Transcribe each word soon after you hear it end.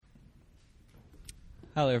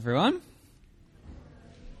Hello everyone.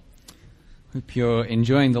 Hope you're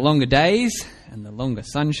enjoying the longer days and the longer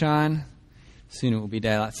sunshine. Soon it will be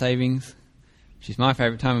daylight savings, which is my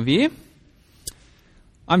favourite time of year.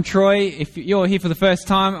 I'm Troy. If you're here for the first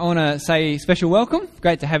time, I want to say special welcome.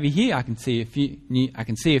 Great to have you here. I can see a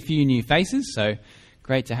few new faces, so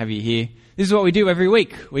great to have you here. This is what we do every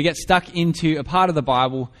week. We get stuck into a part of the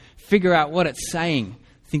Bible, figure out what it's saying,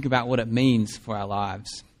 think about what it means for our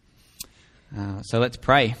lives. So let's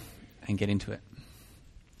pray and get into it.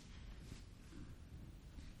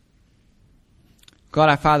 God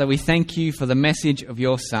our Father, we thank you for the message of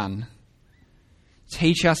your Son.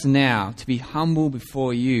 Teach us now to be humble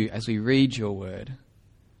before you as we read your word.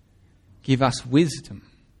 Give us wisdom.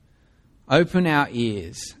 Open our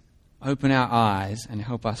ears, open our eyes, and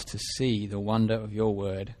help us to see the wonder of your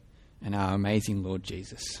word and our amazing Lord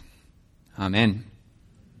Jesus. Amen.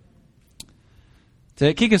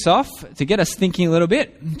 To kick us off, to get us thinking a little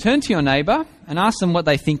bit, turn to your neighbour and ask them what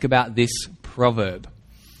they think about this proverb.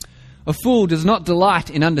 A fool does not delight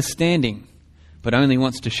in understanding, but only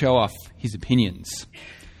wants to show off his opinions.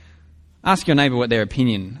 Ask your neighbour what their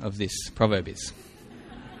opinion of this proverb is.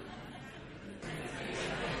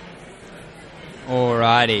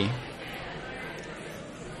 Alrighty.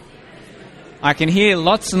 I can hear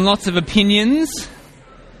lots and lots of opinions.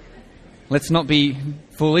 Let's not be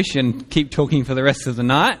foolish and keep talking for the rest of the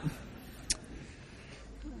night.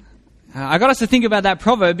 I got us to think about that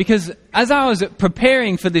proverb because as I was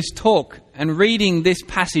preparing for this talk and reading this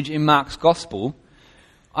passage in Mark's Gospel,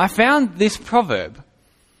 I found this proverb.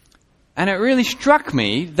 And it really struck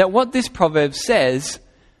me that what this proverb says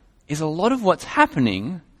is a lot of what's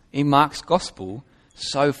happening in Mark's Gospel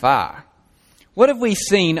so far. What have we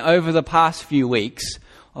seen over the past few weeks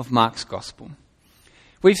of Mark's Gospel?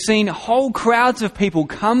 We've seen whole crowds of people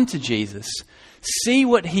come to Jesus, see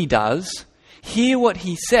what he does, hear what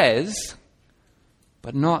he says,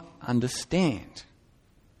 but not understand.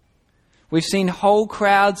 We've seen whole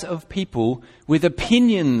crowds of people with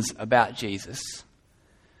opinions about Jesus,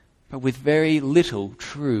 but with very little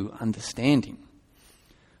true understanding.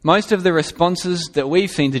 Most of the responses that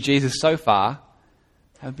we've seen to Jesus so far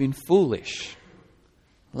have been foolish,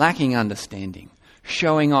 lacking understanding,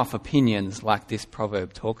 showing off opinions like this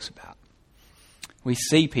proverb talks about. We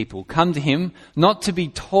see people come to him not to be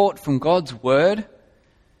taught from God's word,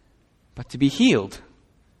 but to be healed.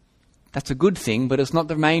 That's a good thing, but it's not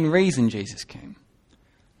the main reason Jesus came.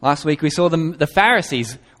 Last week we saw the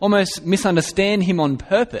Pharisees almost misunderstand him on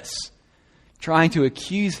purpose, trying to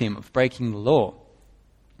accuse him of breaking the law.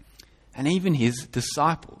 And even his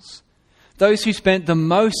disciples, those who spent the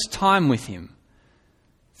most time with him,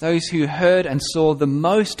 those who heard and saw the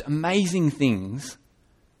most amazing things,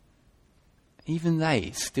 even they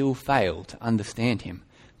still failed to understand him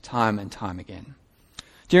time and time again.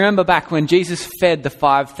 Do you remember back when Jesus fed the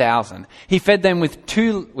 5,000? He fed them with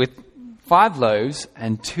 5 loaves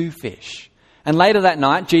and 2 fish. And later that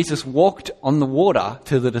night, Jesus walked on the water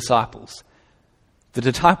to the disciples. The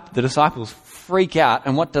disciples freak out,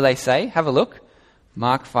 and what do they say? Have a look.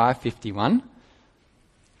 Mark 5:51.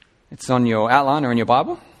 It's on your outline or in your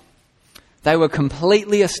Bible. They were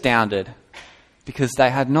completely astounded because they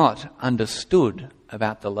had not understood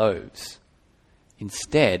about the loaves.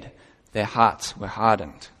 Instead, their hearts were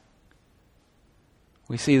hardened.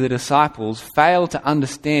 We see the disciples fail to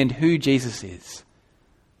understand who Jesus is,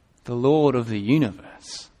 the Lord of the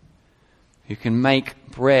universe, who can make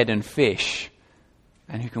bread and fish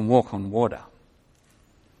and who can walk on water.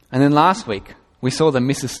 And then last week, we saw them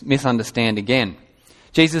misunderstand again.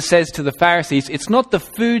 Jesus says to the Pharisees, it's not the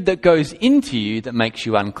food that goes into you that makes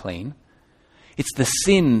you unclean. It's the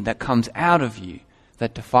sin that comes out of you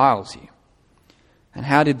that defiles you. And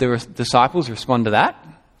how did the disciples respond to that?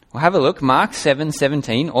 Well, have a look. Mark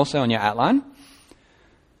 7:17, also on your outline.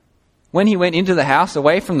 When he went into the house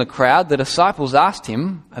away from the crowd, the disciples asked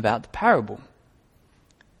him about the parable.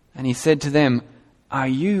 And he said to them, are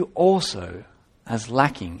you also as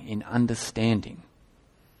lacking in understanding?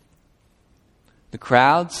 The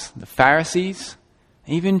crowds, the Pharisees,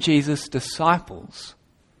 even Jesus' disciples,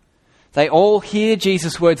 they all hear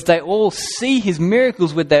Jesus' words, they all see his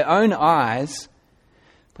miracles with their own eyes,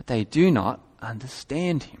 but they do not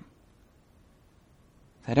understand him.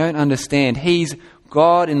 They don't understand he's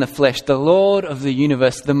God in the flesh, the Lord of the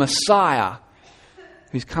universe, the Messiah,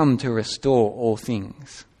 who's come to restore all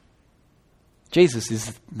things. Jesus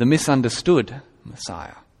is the misunderstood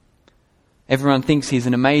Messiah. Everyone thinks he's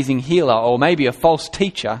an amazing healer or maybe a false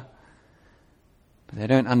teacher, but they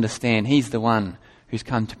don't understand he's the one who's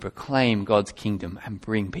come to proclaim God's kingdom and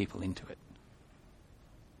bring people into it.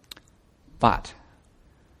 But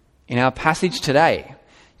in our passage today,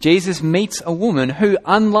 Jesus meets a woman who,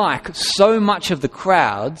 unlike so much of the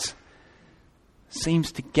crowds,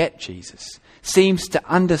 seems to get Jesus, seems to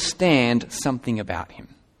understand something about him.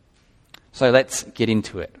 So let's get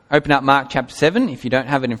into it. Open up Mark chapter 7 if you don't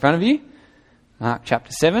have it in front of you. Mark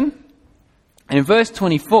chapter 7. And in verse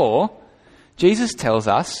 24, Jesus tells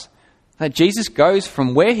us that Jesus goes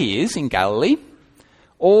from where he is in Galilee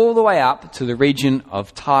all the way up to the region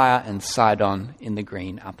of Tyre and Sidon in the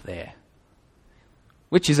green up there,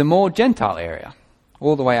 which is a more Gentile area,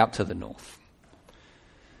 all the way up to the north.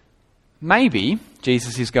 Maybe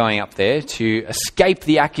Jesus is going up there to escape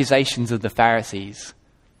the accusations of the Pharisees.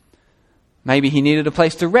 Maybe he needed a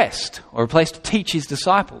place to rest or a place to teach his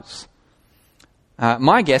disciples.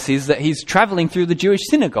 My guess is that he's travelling through the Jewish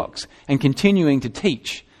synagogues and continuing to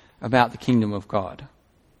teach about the kingdom of God.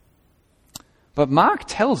 But Mark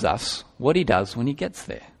tells us what he does when he gets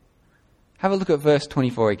there. Have a look at verse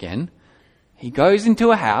 24 again. He goes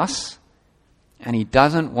into a house and he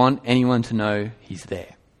doesn't want anyone to know he's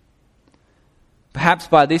there. Perhaps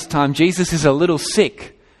by this time Jesus is a little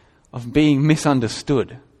sick of being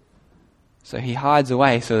misunderstood. So he hides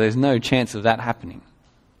away so there's no chance of that happening.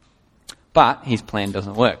 But his plan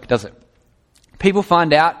doesn't work, does it? People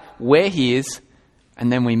find out where he is, and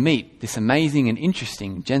then we meet this amazing and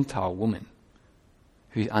interesting Gentile woman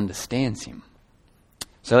who understands him.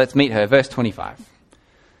 So let's meet her. Verse 25.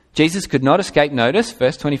 Jesus could not escape notice.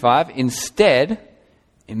 Verse 25. Instead,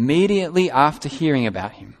 immediately after hearing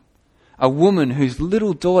about him, a woman whose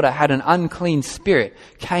little daughter had an unclean spirit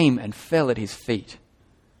came and fell at his feet.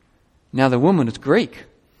 Now the woman was Greek,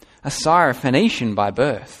 a Syrophoenician by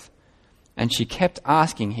birth, and she kept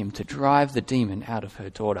asking him to drive the demon out of her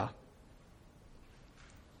daughter.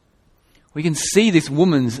 We can see this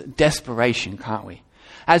woman's desperation, can't we?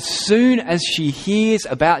 As soon as she hears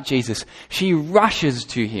about Jesus, she rushes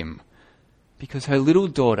to him because her little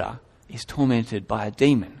daughter is tormented by a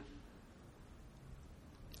demon.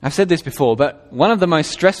 I've said this before, but one of the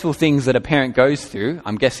most stressful things that a parent goes through,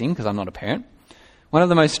 I'm guessing because I'm not a parent, one of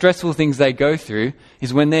the most stressful things they go through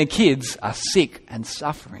is when their kids are sick and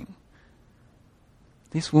suffering.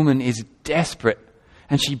 This woman is desperate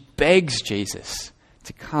and she begs Jesus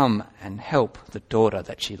to come and help the daughter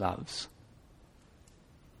that she loves.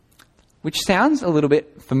 Which sounds a little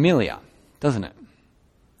bit familiar, doesn't it?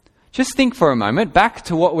 Just think for a moment back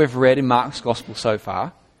to what we've read in Mark's Gospel so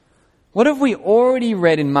far. What have we already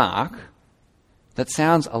read in Mark that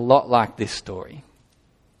sounds a lot like this story?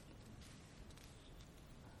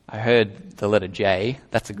 I heard the letter J.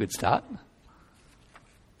 That's a good start.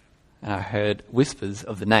 And I heard whispers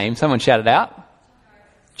of the name. Someone shouted out.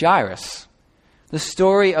 Jairus. The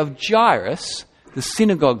story of Jairus, the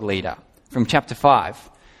synagogue leader from chapter 5.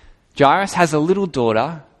 Jairus has a little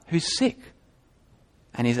daughter who's sick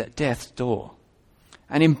and is at death's door.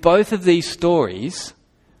 And in both of these stories,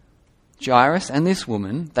 Jairus and this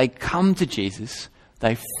woman, they come to Jesus,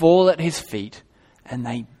 they fall at his feet, and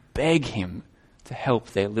they beg him to help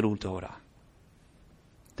their little daughter.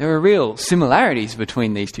 There are real similarities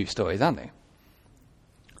between these two stories, aren't there?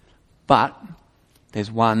 But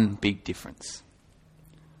there's one big difference.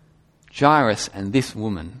 Jairus and this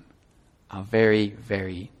woman are very,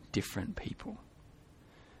 very different people.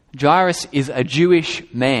 Jairus is a Jewish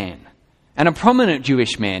man, and a prominent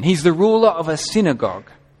Jewish man. He's the ruler of a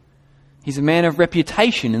synagogue. He's a man of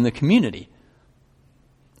reputation in the community.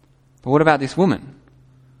 But what about this woman?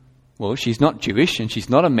 Well, she's not Jewish and she's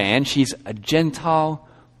not a man. She's a Gentile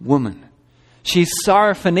woman. She's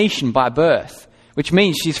Syrophoenician by birth, which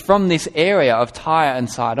means she's from this area of Tyre and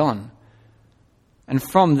Sidon, and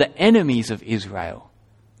from the enemies of Israel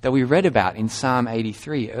that we read about in Psalm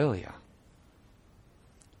 83 earlier.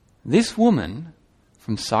 This woman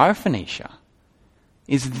from Syrophoenicia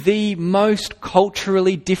is the most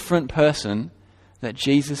culturally different person that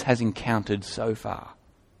Jesus has encountered so far.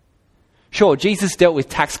 Sure, Jesus dealt with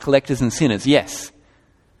tax collectors and sinners, yes.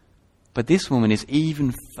 But this woman is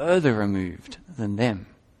even further removed than them.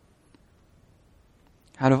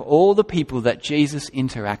 Out of all the people that Jesus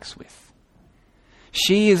interacts with,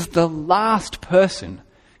 she is the last person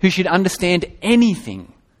who should understand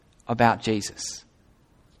anything about Jesus.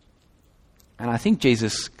 And I think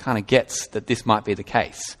Jesus kind of gets that this might be the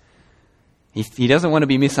case. He doesn't want to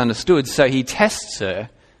be misunderstood, so he tests her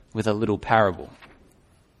with a little parable.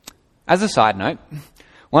 As a side note,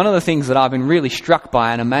 one of the things that I've been really struck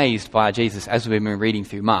by and amazed by Jesus as we've been reading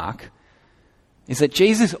through Mark is that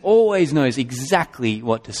Jesus always knows exactly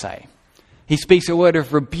what to say. He speaks a word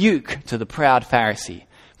of rebuke to the proud Pharisee,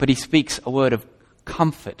 but he speaks a word of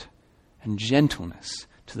comfort and gentleness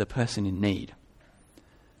to the person in need.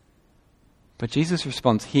 But Jesus'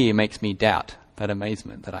 response here makes me doubt that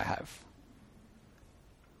amazement that I have.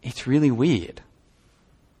 It's really weird.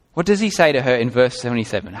 What does he say to her in verse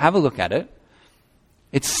 77? Have a look at it.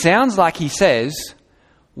 It sounds like he says,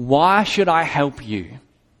 "Why should I help you?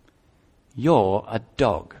 You're a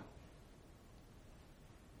dog."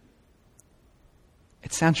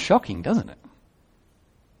 It sounds shocking, doesn't it?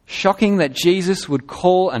 Shocking that Jesus would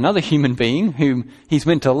call another human being whom he's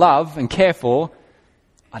meant to love and care for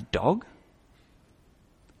a dog.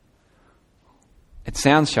 It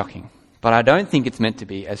sounds shocking, but I don't think it's meant to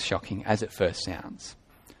be as shocking as it first sounds.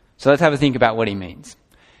 So let's have a think about what he means.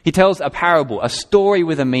 He tells a parable, a story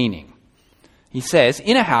with a meaning. He says,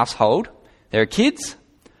 in a household, there are kids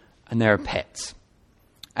and there are pets.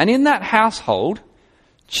 And in that household,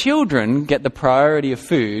 children get the priority of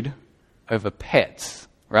food over pets,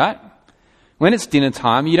 right? When it's dinner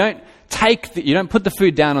time, you don't put the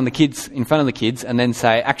food down on the kids, in front of the kids, and then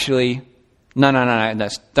say, actually, no,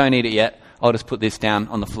 don't eat it yet. I'll just put this down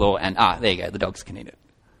on the floor and, there you go, the dogs can eat it.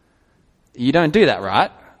 You don't do that, right?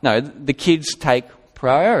 No, the kids take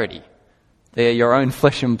priority. They're your own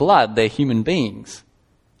flesh and blood. They're human beings.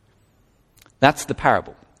 That's the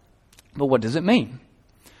parable. But what does it mean?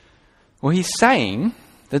 Well, he's saying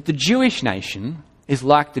that the Jewish nation is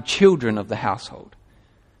like the children of the household,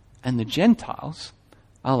 and the Gentiles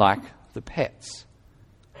are like the pets.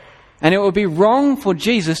 And it would be wrong for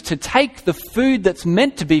Jesus to take the food that's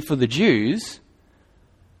meant to be for the Jews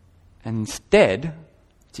and instead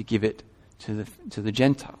to give it to the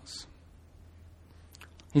Gentiles.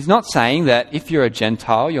 He's not saying that if you're a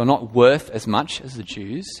Gentile, you're not worth as much as the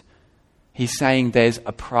Jews. He's saying there's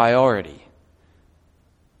a priority.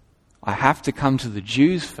 I have to come to the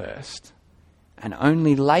Jews first, and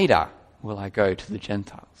only later will I go to the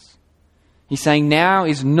Gentiles. He's saying now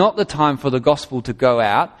is not the time for the gospel to go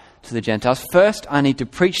out to the Gentiles. First, I need to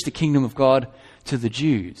preach the kingdom of God to the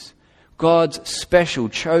Jews, God's special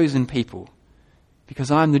chosen people, because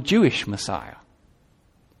I'm the Jewish Messiah.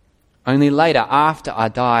 Only later, after I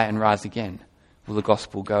die and rise again, will the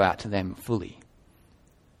gospel go out to them fully.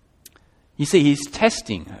 You see, he's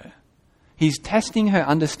testing her. He's testing her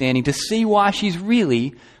understanding to see why she's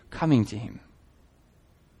really coming to him.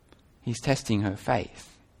 He's testing her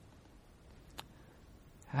faith.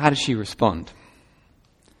 How does she respond?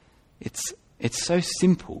 It's so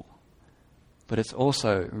simple, but it's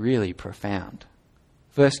also really profound.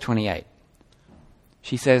 Verse 28.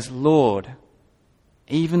 She says, "Lord,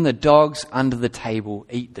 even the dogs under the table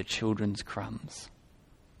eat the children's crumbs."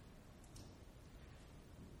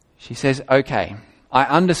 She says, okay, I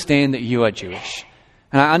understand that you are Jewish,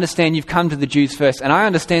 and I understand you've come to the Jews first, and I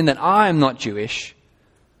understand that I am not Jewish,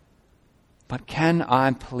 but can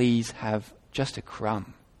I please have just a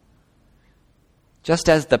crumb? Just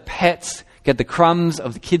as the pets get the crumbs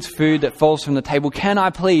of the kids' food that falls from the table, can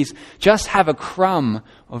I please just have a crumb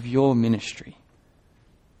of your ministry?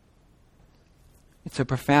 It's a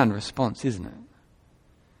profound response, isn't it?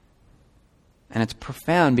 And it's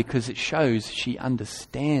profound because it shows she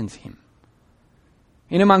understands him.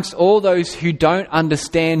 In amongst all those who don't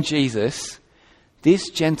understand Jesus, this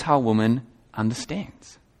Gentile woman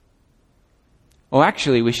understands. Or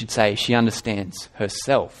actually, we should say she understands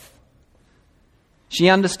herself. She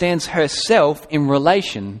understands herself in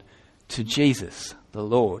relation to Jesus, the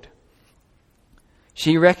Lord.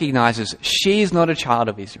 She recognizes she is not a child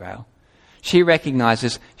of Israel. She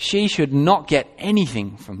recognizes she should not get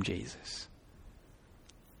anything from Jesus.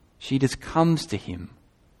 She just comes to him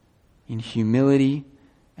in humility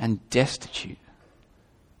and destitute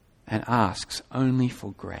and asks only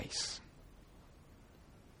for grace.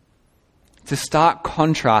 It's a stark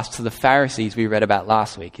contrast to the Pharisees we read about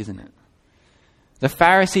last week, isn't it? The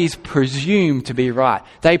Pharisees presume to be right.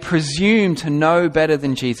 They presume to know better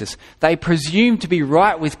than Jesus. They presume to be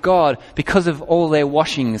right with God because of all their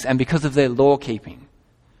washings and because of their law keeping.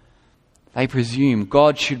 They presume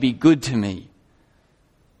God should be good to me.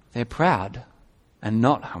 They're proud and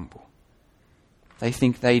not humble. They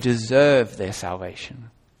think they deserve their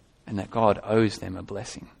salvation and that God owes them a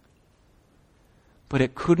blessing. But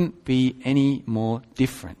it couldn't be any more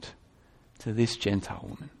different to this Gentile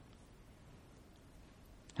woman.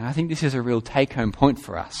 And I think this is a real take-home point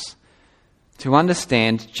for us. To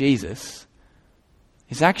understand Jesus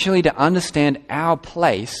is actually to understand our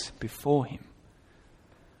place before him.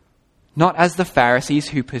 Not as the Pharisees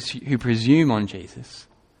who presume on Jesus,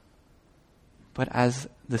 but as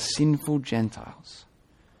the sinful Gentiles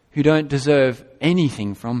who don't deserve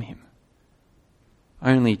anything from him,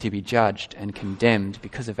 only to be judged and condemned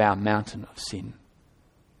because of our mountain of sin.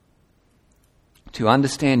 To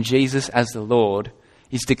understand Jesus as the Lord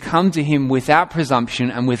is to come to him without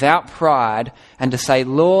presumption and without pride and to say,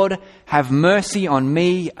 Lord, have mercy on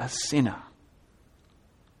me, a sinner.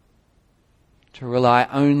 To rely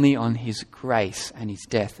only on his grace and his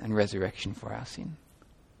death and resurrection for our sin.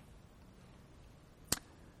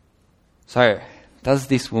 So, does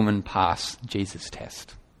this woman pass Jesus'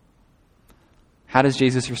 test? How does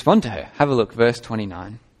Jesus respond to her? Have a look, verse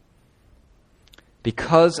 29.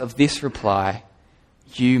 Because of this reply,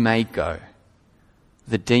 you may go.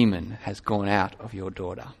 The demon has gone out of your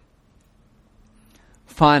daughter.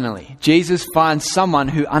 Finally, Jesus finds someone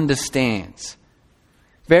who understands.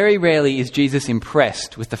 Very rarely is Jesus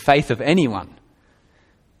impressed with the faith of anyone.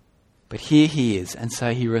 But here he is, and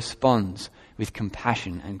so he responds with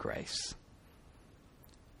compassion and grace.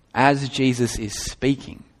 As Jesus is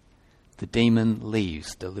speaking, the demon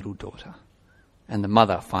leaves the little daughter, and the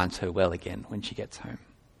mother finds her well again when she gets home.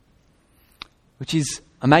 Which is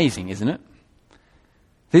amazing, isn't it?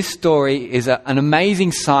 This story is an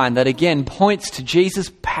amazing sign that again points to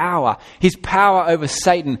Jesus' power, his power over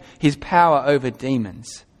Satan, his power over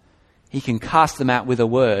demons. He can cast them out with a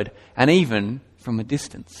word and even from a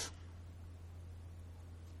distance.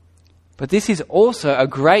 But this is also a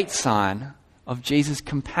great sign of Jesus'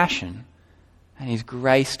 compassion and his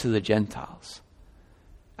grace to the Gentiles,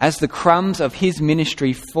 as the crumbs of his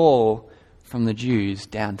ministry fall from the Jews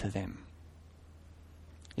down to them.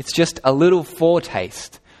 It's just a little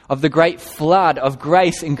foretaste of the great flood of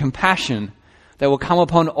grace and compassion that will come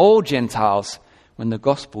upon all Gentiles when the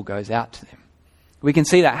gospel goes out to them. We can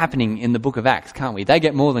see that happening in the book of Acts, can't we? They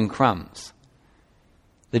get more than crumbs.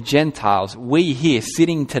 The Gentiles, we here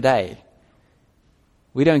sitting today,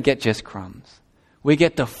 we don't get just crumbs. We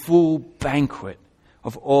get the full banquet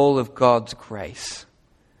of all of God's grace.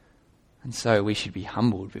 And so we should be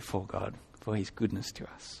humbled before God for his goodness to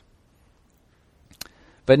us.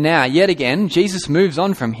 But now, yet again, Jesus moves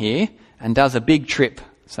on from here and does a big trip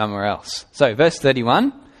somewhere else. So, verse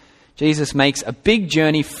 31, Jesus makes a big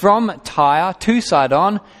journey from Tyre to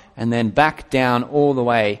Sidon and then back down all the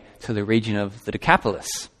way to the region of the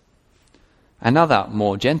Decapolis, another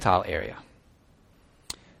more Gentile area.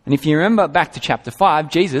 And if you remember back to chapter 5,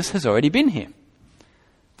 Jesus has already been here.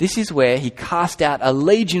 This is where he cast out a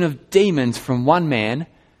legion of demons from one man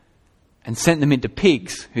and sent them into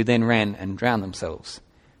pigs, who then ran and drowned themselves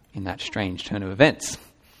in that strange turn of events.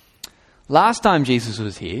 Last time Jesus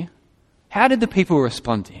was here, how did the people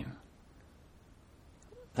respond to him?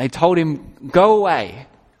 They told him, "Go away.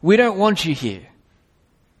 We don't want you here.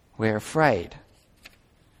 We're afraid."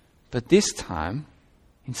 But this time,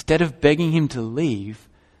 instead of begging him to leave,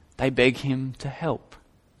 they beg him to help.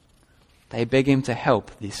 They beg him to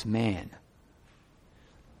help this man.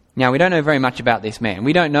 Now, we don't know very much about this man.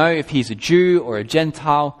 We don't know if he's a Jew or a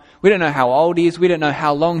Gentile. We don't know how old he is. We don't know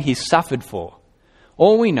how long he's suffered for.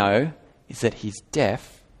 All we know is that he's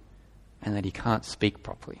deaf and that he can't speak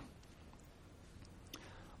properly.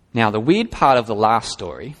 Now, the weird part of the last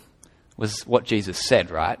story was what Jesus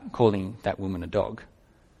said, right? Calling that woman a dog.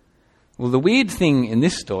 Well, the weird thing in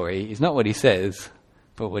this story is not what he says,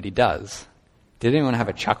 but what he does. Did anyone have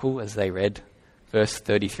a chuckle as they read verse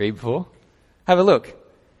 33 before? Have a look.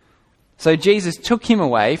 So Jesus took him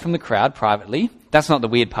away from the crowd privately. That's not the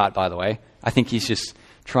weird part, by the way. I think he's just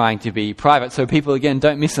trying to be private so people, again,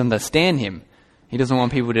 don't misunderstand him. He doesn't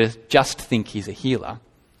want people to just think he's a healer.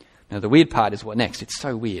 Now, the weird part is what next? It's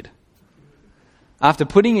so weird. After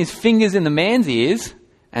putting his fingers in the man's ears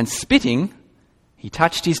and spitting, he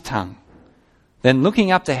touched his tongue. Then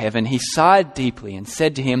looking up to heaven, he sighed deeply and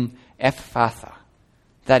said to him, Ephphatha,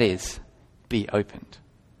 that is, be opened.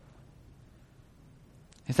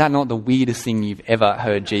 Is that not the weirdest thing you've ever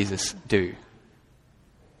heard Jesus do?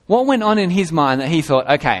 What went on in his mind that he thought,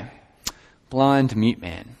 okay, blind mute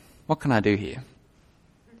man, what can I do here?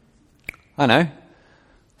 I know.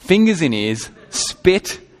 Fingers in ears,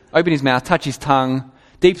 spit, open his mouth, touch his tongue,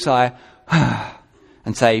 deep sigh,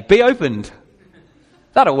 and say, be opened.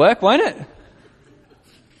 That'll work, won't it?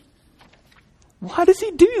 Why does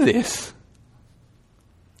he do this?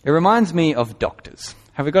 It reminds me of doctors.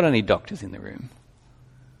 Have we got any doctors in the room?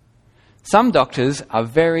 Some doctors are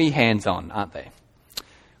very hands-on, aren't they?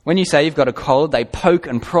 When you say you've got a cold, they poke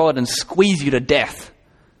and prod and squeeze you to death.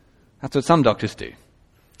 That's what some doctors do.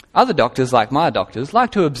 Other doctors, like my doctors,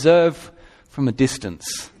 like to observe from a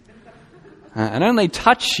distance and only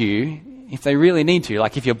touch you if they really need to,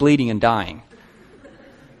 like if you're bleeding and dying.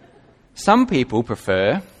 Some people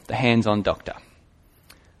prefer the hands-on doctor.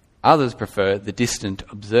 Others prefer the distant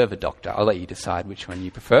observer doctor. I'll let you decide which one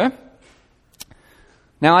you prefer.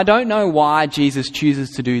 Now, I don't know why Jesus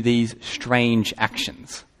chooses to do these strange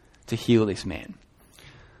actions to heal this man.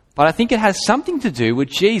 But I think it has something to do with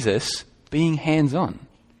Jesus being hands-on,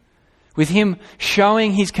 with him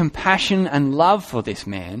showing his compassion and love for this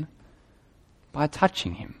man by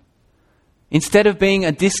touching him. Instead of being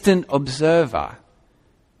a distant observer,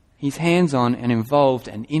 he's hands-on and involved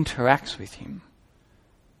and interacts with him.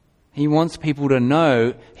 He wants people to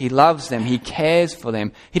know he loves them, he cares for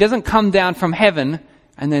them. He doesn't come down from heaven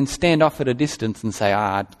and then stand off at a distance and say,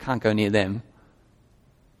 I can't go near them.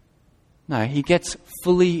 No, he gets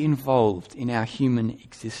fully involved in our human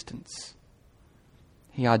existence.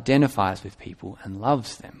 He identifies with people and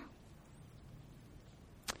loves them.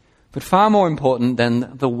 But far more important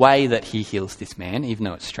than the way that he heals this man, even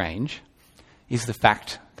though it's strange, is the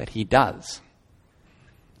fact that he does.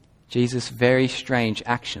 Jesus' very strange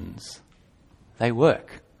actions, they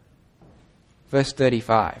work. Verse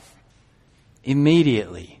 35,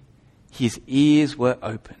 immediately his ears were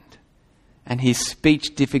opened and his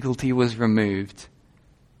speech difficulty was removed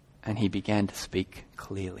and he began to speak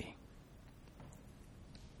clearly.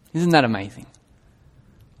 Isn't that amazing?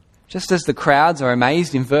 Just as the crowds are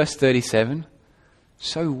amazed in verse 37,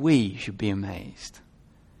 so we should be amazed.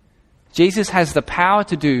 Jesus has the power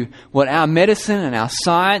to do what our medicine and our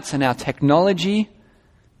science and our technology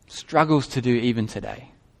struggles to do even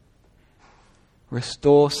today.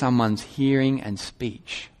 Restore someone's hearing and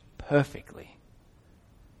speech perfectly.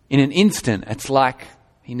 In an instant, it's like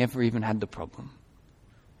he never even had the problem.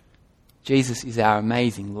 Jesus is our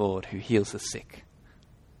amazing Lord who heals the sick.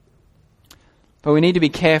 But we need to be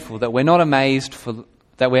careful that we're amazed for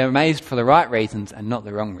the right reasons and not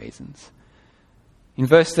the wrong reasons. In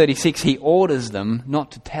verse 36, he orders them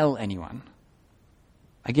not to tell anyone.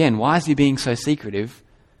 Again, why is he being so secretive?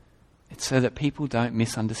 It's so that people don't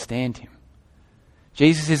misunderstand him.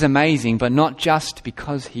 Jesus is amazing, but not just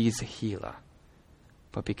because he is a healer,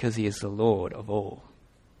 but because he is the Lord of all.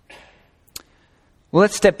 Well,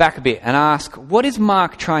 let's step back a bit and ask, what is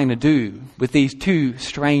Mark trying to do with these two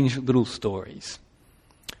strange little stories?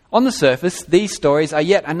 On the surface, these stories are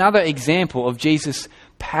yet another example of Jesus'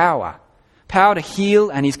 power to heal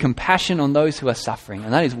and his compassion on those who are suffering,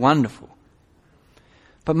 and that is wonderful.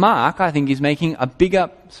 But Mark, I think, is making a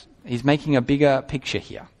bigger picture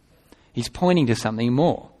here. He's pointing to something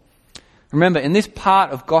more. Remember, in this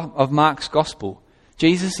part of Mark's gospel,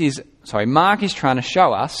 Mark is trying to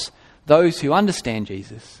show us those who understand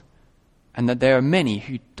Jesus, and that there are many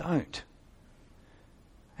who don't.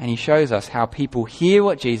 And he shows us how people hear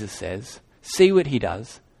what Jesus says, see what he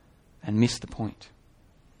does, and miss the point.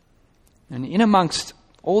 And in amongst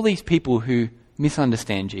all these people who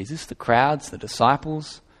misunderstand Jesus, the crowds, the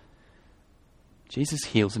disciples, Jesus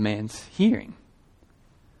heals a man's hearing.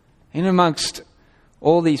 In amongst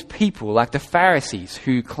all these people, like the Pharisees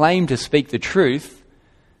who claim to speak the truth,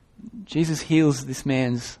 Jesus heals this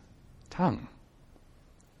man's tongue.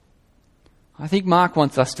 I think Mark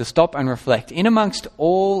wants us to stop and reflect. In amongst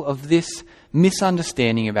all of this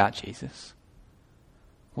misunderstanding about Jesus,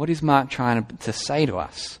 what is Mark trying to say to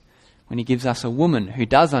us when he gives us a woman who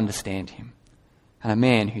does understand him and a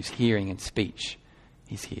man whose hearing and speech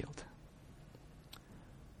is healed?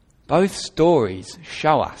 Both stories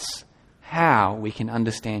show us how we can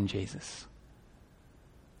understand Jesus.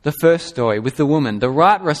 The first story with the woman, the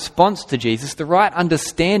right response to Jesus, the right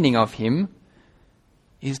understanding of him,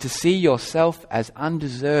 is to see yourself as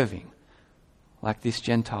undeserving, like this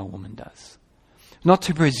Gentile woman does. Not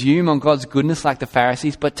to presume on God's goodness like the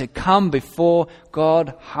Pharisees, but to come before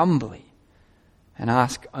God humbly and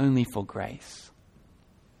ask only for grace.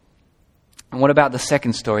 And what about the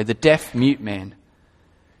second story, the deaf mute man?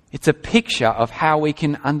 It's a picture of how we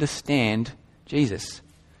can understand Jesus.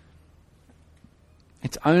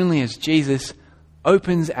 It's only as Jesus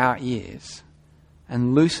opens our ears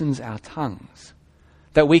and loosens our tongues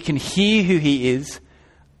that we can hear who he is,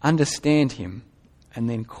 understand him, and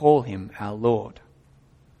then call him our Lord.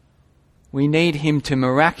 We need him to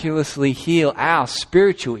miraculously heal our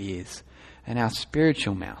spiritual ears and our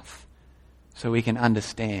spiritual mouth so we can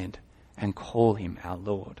understand and call him our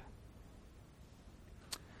Lord.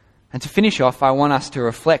 And to finish off, I want us to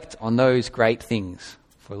reflect on those great things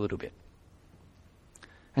for a little bit.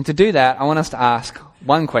 And to do that, I want us to ask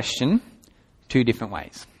one question two different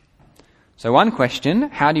ways. So one question,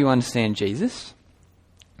 how do you understand Jesus?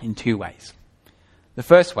 In two ways. The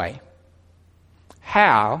first way,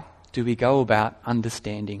 how do we go about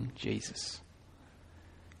understanding Jesus?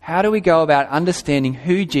 How do we go about understanding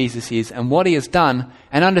who Jesus is and what he has done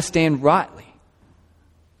and understand rightly?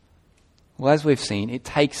 Well, as we've seen, it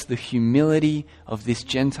takes the humility of this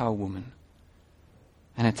Gentile woman.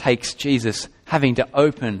 And it takes Jesus having to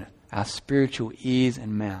open our spiritual ears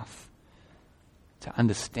and mouth to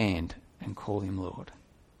understand and call him Lord.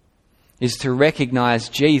 is to recognize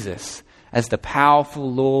Jesus as the powerful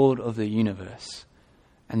Lord of the universe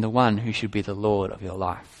and the one who should be the Lord of your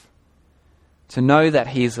life. To know that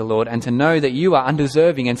he is the Lord and to know that you are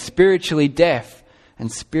undeserving and spiritually deaf and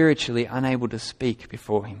spiritually unable to speak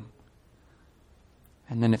before him.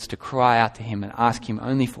 And then it's to cry out to him and ask him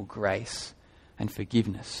only for grace and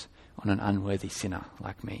forgiveness on an unworthy sinner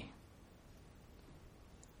like me.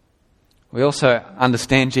 We also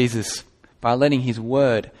understand Jesus by letting his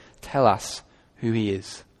word tell us who he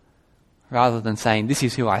is, rather than saying, this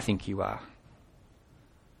is who I think you are.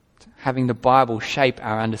 Having the Bible shape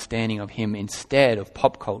our understanding of him instead of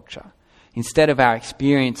pop culture, instead of our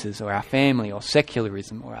experiences or our family or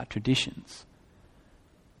secularism or our traditions.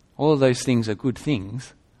 All of those things are good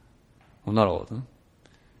things. Well, not all of them.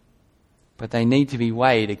 But they need to be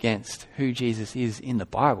weighed against who Jesus is in the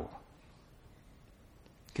Bible.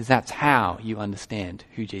 Because that's how you understand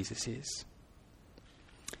who Jesus is.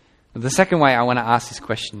 But the second way I want to ask this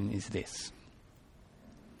question is this.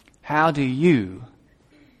 How do you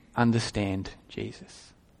understand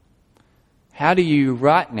Jesus? How do you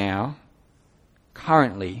right now,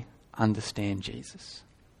 currently, understand Jesus?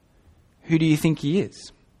 Who do you think he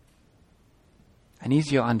is? And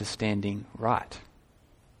is your understanding right?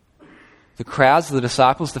 The crowds, the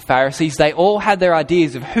disciples, the Pharisees, they all had their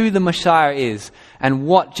ideas of who the Messiah is and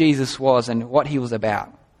what Jesus was and what he was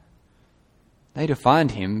about. They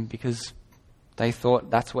defined him because they thought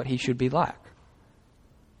that's what he should be like.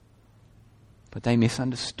 But they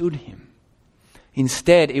misunderstood him.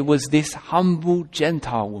 Instead, it was this humble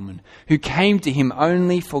Gentile woman who came to him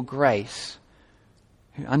only for grace,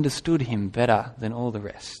 who understood him better than all the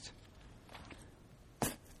rest.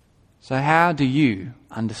 So how do you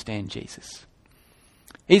understand Jesus?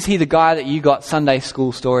 Is he the guy that you got Sunday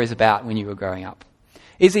school stories about when you were growing up?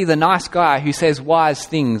 Is he the nice guy who says wise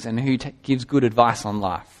things and who gives good advice on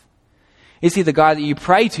life? Is he the guy that you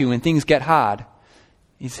pray to when things get hard?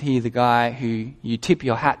 Is he the guy who you tip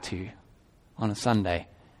your hat to on a Sunday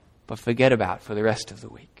but forget about for the rest of the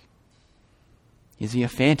week? Is he a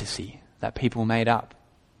fantasy that people made up?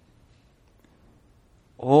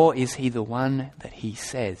 Or is he the one that he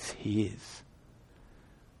says he is?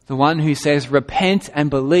 The one who says, repent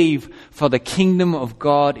and believe, for the kingdom of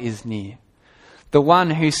God is near. The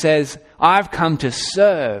one who says, I've come to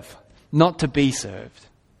serve, not to be served,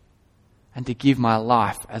 and to give my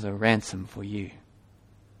life as a ransom for you.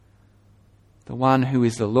 The one who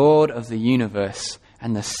is the Lord of the universe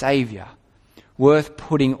and the Saviour, worth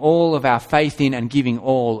putting all of our faith in and giving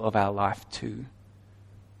all of our life to.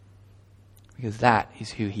 Because that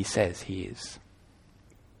is who he says he is.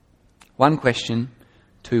 One question,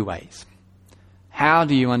 two ways. How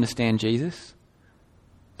do you understand Jesus?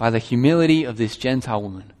 By the humility of this Gentile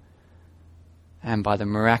woman and by the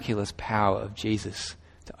miraculous power of Jesus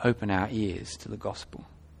to open our ears to the gospel.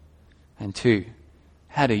 And two,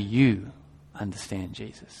 how do you understand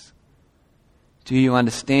Jesus? Do you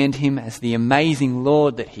understand him as the amazing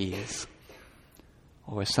Lord that he is,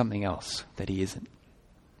 or as something else that he isn't?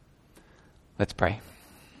 Let's pray.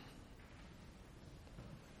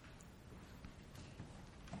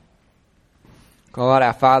 God,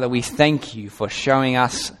 our Father, we thank you for showing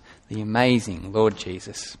us the amazing Lord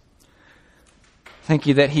Jesus. Thank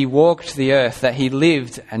you that he walked the earth, that he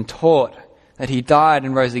lived and taught, that he died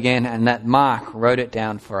and rose again, and that Mark wrote it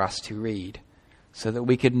down for us to read so that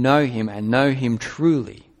we could know him and know him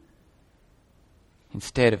truly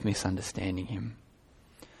instead of misunderstanding him.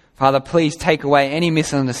 Father, please take away any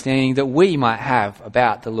misunderstanding that we might have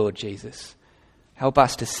about the Lord Jesus. Help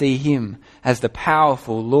us to see him as the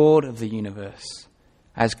powerful Lord of the universe,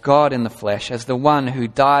 as God in the flesh, as the one who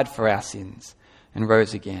died for our sins and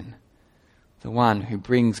rose again, the one who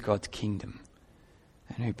brings God's kingdom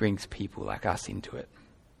and who brings people like us into it.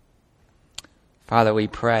 Father, we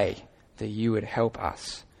pray that you would help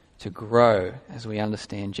us to grow as we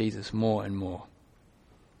understand Jesus more and more.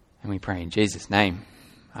 And we pray in Jesus' name.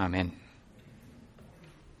 Amen.